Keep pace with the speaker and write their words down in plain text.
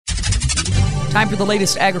Time for the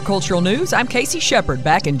latest agricultural news. I'm Casey Sheperd,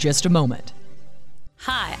 back in just a moment.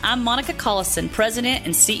 Hi, I'm Monica Collison, President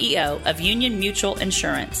and CEO of Union Mutual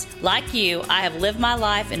Insurance. Like you, I have lived my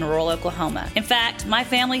life in rural Oklahoma. In fact, my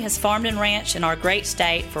family has farmed and ranched in our great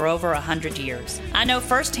state for over 100 years. I know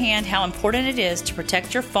firsthand how important it is to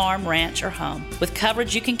protect your farm, ranch, or home with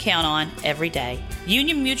coverage you can count on every day.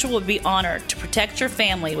 Union Mutual would be honored to protect your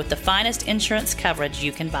family with the finest insurance coverage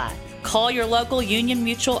you can buy. Call your local Union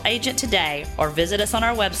Mutual agent today or visit us on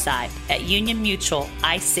our website at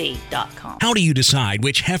unionmutualic.com. How do you decide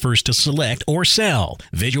which heifers to select or sell?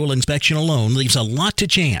 Visual inspection alone leaves a lot to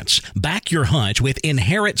chance. Back your hunch with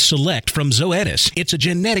Inherit Select from Zoetis. It's a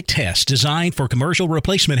genetic test designed for commercial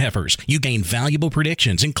replacement heifers. You gain valuable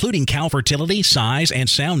predictions, including cow fertility, size and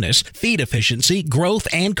soundness, feed efficiency, growth,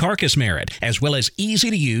 and carcass merit, as well as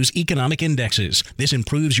easy-to-use economic indexes. This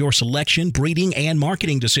improves your selection, breeding, and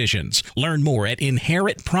marketing decisions. Learn more at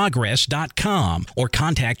inheritprogress.com or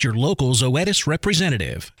contact your local Zoetis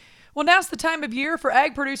representative. Well, now's the time of year for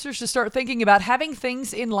ag producers to start thinking about having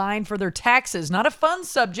things in line for their taxes. Not a fun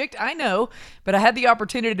subject, I know, but I had the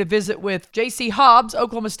opportunity to visit with JC Hobbs,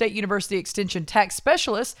 Oklahoma State University Extension tax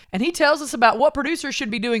specialist, and he tells us about what producers should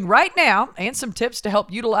be doing right now and some tips to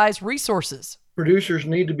help utilize resources. Producers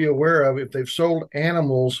need to be aware of if they've sold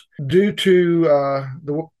animals due to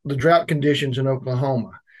the drought conditions in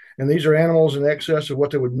Oklahoma. And these are animals in excess of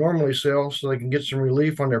what they would normally sell, so they can get some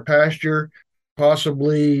relief on their pasture,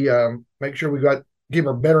 possibly make sure give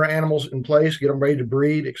our better animals in place, get them ready to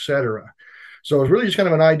breed, etc. So it's really just kind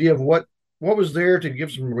of an idea of what was there to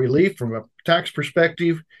give some relief from a tax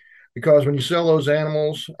perspective, because when you sell those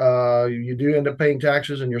animals, you do end up paying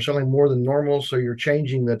taxes and you're selling more than normal, so you're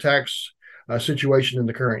changing the tax situation in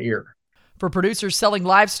the current year. For producers selling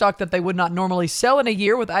livestock that they would not normally sell in a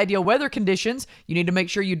year with ideal weather conditions, you need to make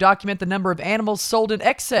sure you document the number of animals sold in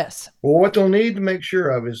excess. Well, what they'll need to make sure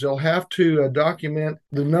of is they'll have to document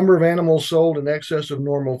the number of animals sold in excess of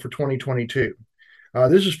normal for 2022.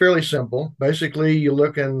 This is fairly simple. Basically, you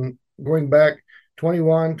look and going back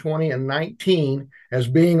 21, 20, and 19 as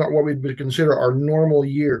being what we'd consider our normal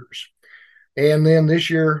years. And then this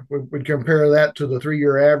year, we'd compare that to the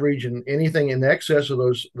 3-year average, and anything in excess of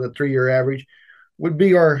the 3-year average would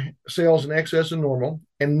be our sales in excess of normal.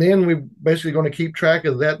 And then we're basically going to keep track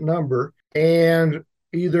of that number and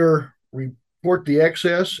either report the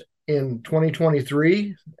excess in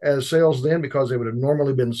 2023 as sales then, because they would have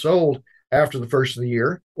normally been sold after the first of the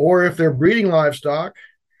year. Or if they're breeding livestock,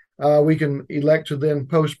 we can elect to then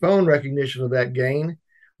postpone recognition of that gain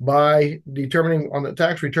by determining on the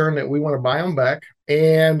tax return that we want to buy them back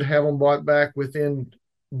and have them bought back within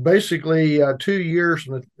basically 2 years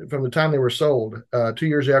from the time they were sold, 2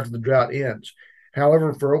 years after the drought ends.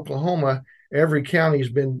 However, for Oklahoma, every county has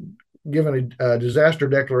been given a disaster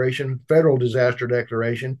declaration, federal disaster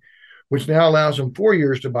declaration, which now allows them 4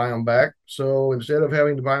 years to buy them back. So instead of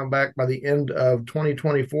having to buy them back by the end of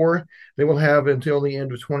 2024, they will have until the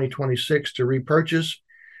end of 2026 to repurchase.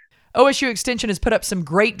 OSU Extension has put up some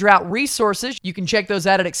great drought resources. You can check those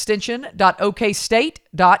out at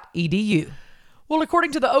extension.okstate.edu. Well,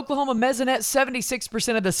 according to the Oklahoma Mesonet,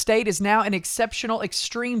 76% of the state is now in exceptional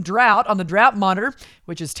extreme drought on the Drought Monitor,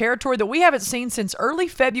 which is territory that we haven't seen since early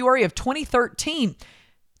February of 2013.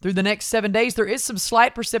 Through the next 7 days, there is some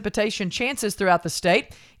slight precipitation chances throughout the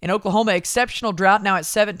state. In Oklahoma, exceptional drought now at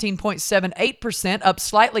 17.78%, up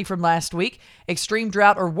slightly from last week. Extreme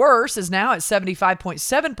drought or worse is now at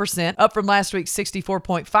 75.7%, up from last week's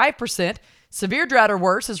 64.5%. Severe drought or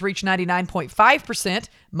worse has reached 99.5%.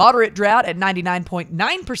 Moderate drought at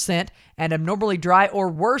 99.9%. And abnormally dry or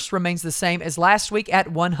worse remains the same as last week at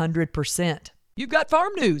 100%. You've got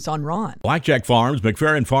farm news on Ron. Blackjack Farms,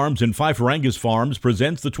 McFerrin Farms, and Pfeiffer Angus Farms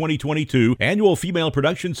presents the 2022 Annual Female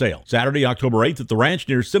Production Sale, Saturday, October 8th at the ranch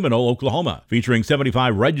near Seminole, Oklahoma, featuring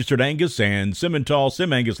 75 registered Angus and Simmental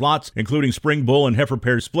Sim Angus lots, including spring bull and heifer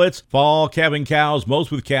pair splits, fall calving cows,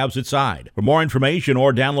 most with calves at side. For more information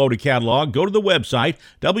or download a catalog, go to the website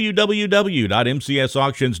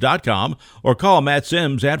www.mcsauctions.com or call Matt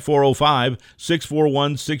Sims at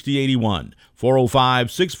 405-641-6081.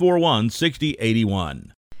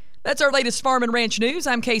 405-641-6081. That's our latest farm and ranch news.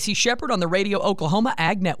 I'm Casey Sheperd on the Radio Oklahoma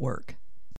Ag Network.